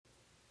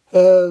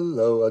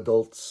Hello,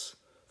 adults.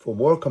 For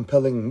more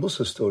compelling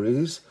Musa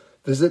stories,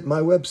 visit my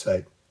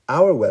website,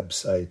 our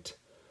website,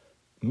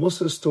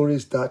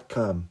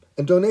 musastories.com,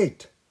 and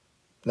donate.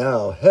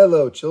 Now,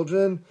 hello,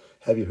 children.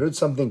 Have you heard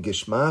something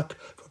gishmak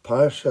for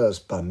Parshas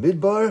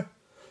Bamidbar?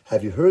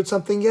 Have you heard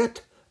something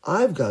yet?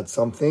 I've got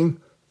something.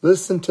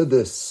 Listen to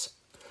this.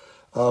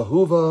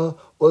 Ahuva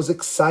was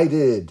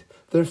excited.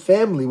 Their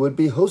family would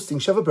be hosting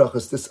Sheva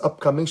Brachos this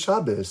upcoming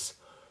Shabbos.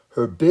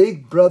 Her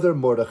big brother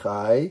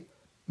Mordechai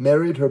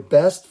married her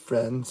best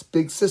friend's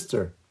big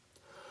sister.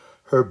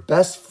 Her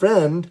best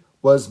friend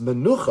was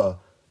Menucha,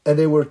 and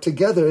they were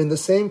together in the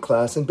same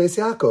class in Beis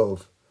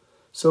Yaakov.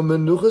 So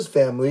Menucha's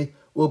family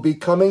will be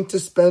coming to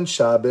spend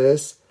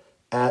Shabbos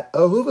at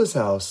Ahuva's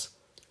house.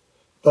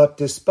 But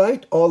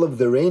despite all of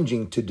the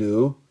arranging to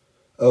do,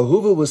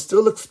 Ahuva was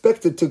still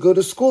expected to go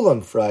to school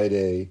on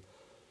Friday.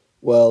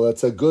 Well,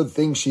 it's a good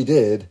thing she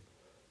did.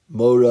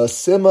 Mora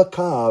Sima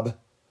Kab,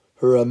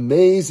 her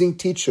amazing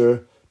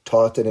teacher,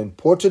 taught an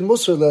important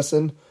Musar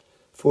lesson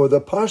for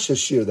the Parsha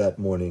Shir that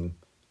morning.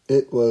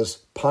 It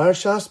was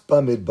Parshas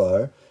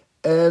Bamidbar,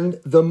 and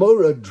the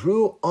Mora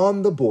drew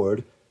on the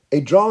board a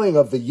drawing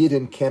of the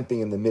Yidden camping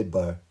in the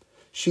Midbar.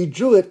 She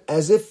drew it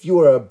as if you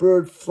were a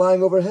bird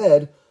flying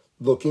overhead,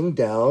 looking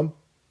down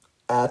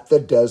at the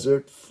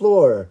desert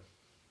floor.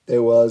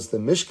 There was the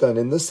Mishkan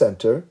in the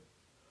center,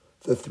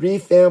 the three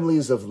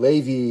families of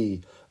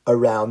Levi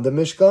around the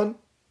Mishkan.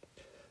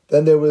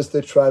 Then there was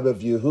the tribe of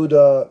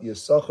Yehuda,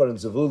 Yisachar, and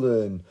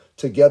Zevulun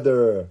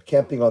together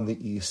camping on the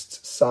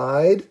east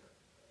side.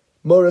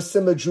 Mora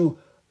Sima drew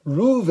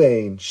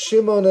Ruvain,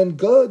 Shimon, and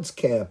Gad's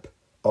camp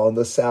on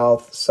the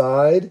south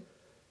side.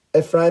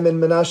 Ephraim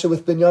and Menashe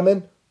with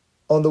Binyamin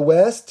on the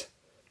west.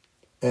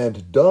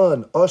 And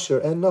Dan, Asher,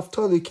 and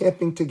Naphtali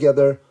camping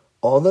together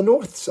on the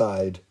north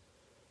side.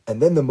 And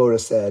then the Mora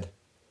said,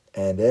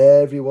 and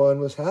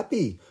everyone was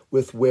happy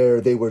with where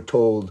they were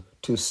told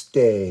to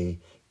stay.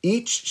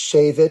 Each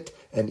shevet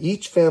and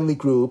each family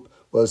group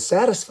was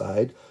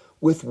satisfied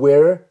with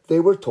where they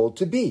were told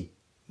to be.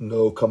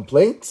 No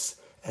complaints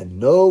and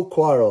no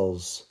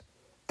quarrels.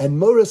 And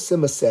Mora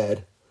Sima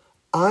said,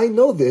 I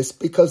know this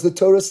because the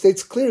Torah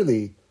states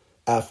clearly,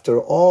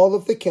 after all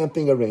of the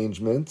camping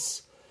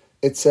arrangements,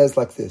 it says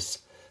like this,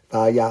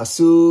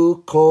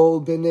 Vayasu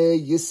kol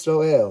b'nei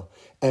Yisrael,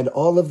 and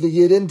all of the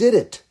Yidden did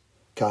it.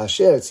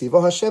 Kasher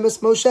tzivo Hashem es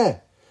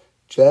Moshe,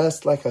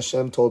 just like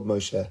Hashem told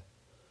Moshe.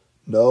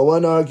 No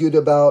one argued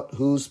about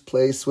whose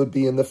place would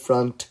be in the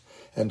front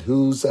and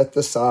who's at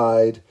the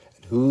side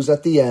and who's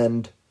at the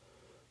end,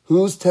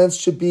 whose tents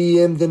should be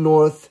in the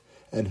north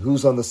and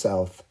who's on the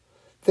south.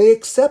 They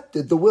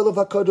accepted the will of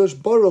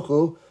HaKadosh Baruch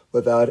Hu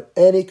without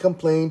any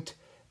complaint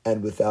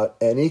and without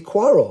any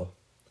quarrel.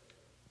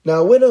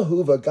 Now, when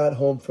Ahuva got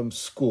home from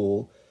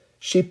school,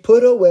 she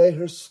put away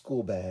her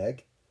school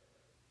bag,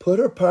 put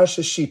her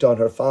parsha sheet on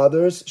her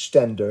father's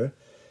stender,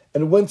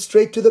 and went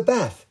straight to the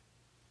bath.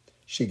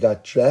 She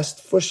got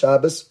dressed for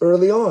Shabbos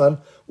early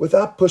on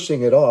without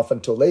pushing it off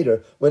until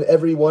later when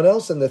everyone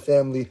else in the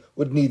family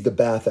would need the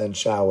bath and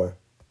shower.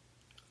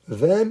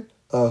 Then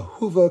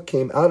Ahuva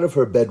came out of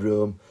her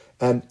bedroom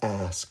and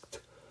asked,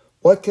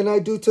 What can I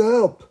do to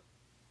help?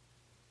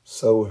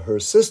 So her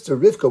sister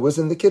Rivka was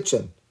in the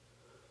kitchen.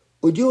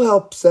 Would you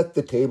help set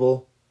the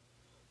table?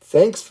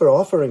 Thanks for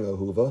offering,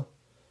 Ahuva.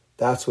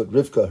 That's what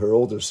Rivka, her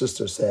older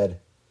sister,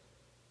 said.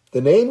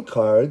 The name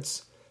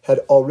cards had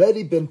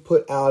already been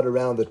put out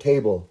around the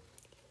table.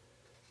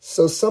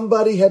 So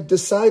somebody had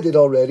decided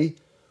already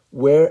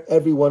where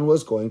everyone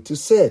was going to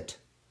sit.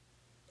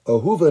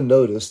 Ahuva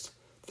noticed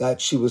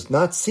that she was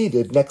not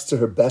seated next to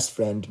her best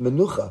friend,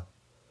 Menucha.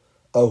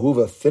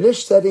 Ahuva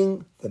finished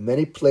setting the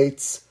many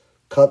plates,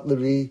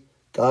 cutlery,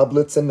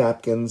 goblets, and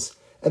napkins,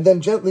 and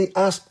then gently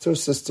asked her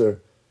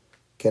sister,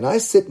 Can I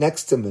sit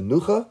next to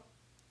Menucha?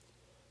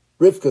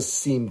 Rivka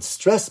seemed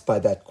stressed by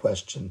that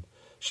question.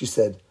 She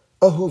said,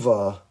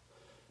 Ahuva,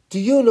 do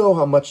you know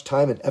how much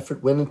time and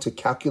effort went into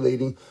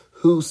calculating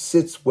who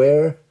sits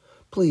where?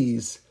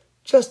 Please,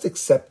 just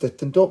accept it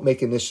and don't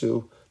make an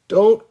issue.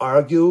 Don't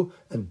argue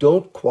and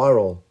don't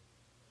quarrel.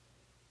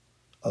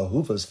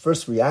 Ahuva's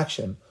first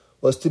reaction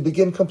was to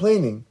begin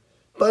complaining.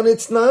 But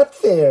it's not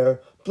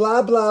fair.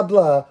 Blah, blah,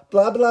 blah,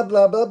 blah, blah,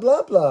 blah, blah,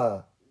 blah,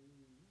 blah.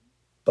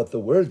 But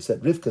the words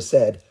that Rivka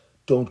said,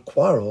 don't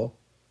quarrel,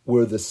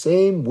 were the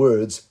same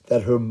words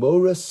that her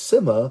Mora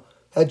Sima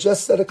had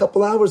just said a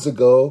couple hours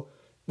ago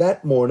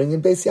that morning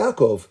in Beis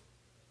Yaakov.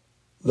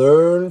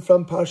 Learn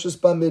from Parshas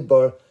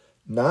Bamidbar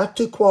not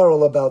to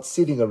quarrel about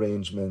seating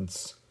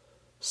arrangements.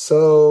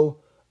 So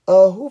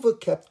Ahuva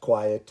kept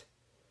quiet.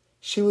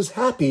 She was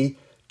happy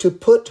to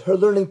put her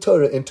learning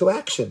Torah into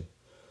action.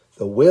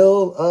 The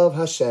will of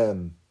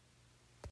Hashem.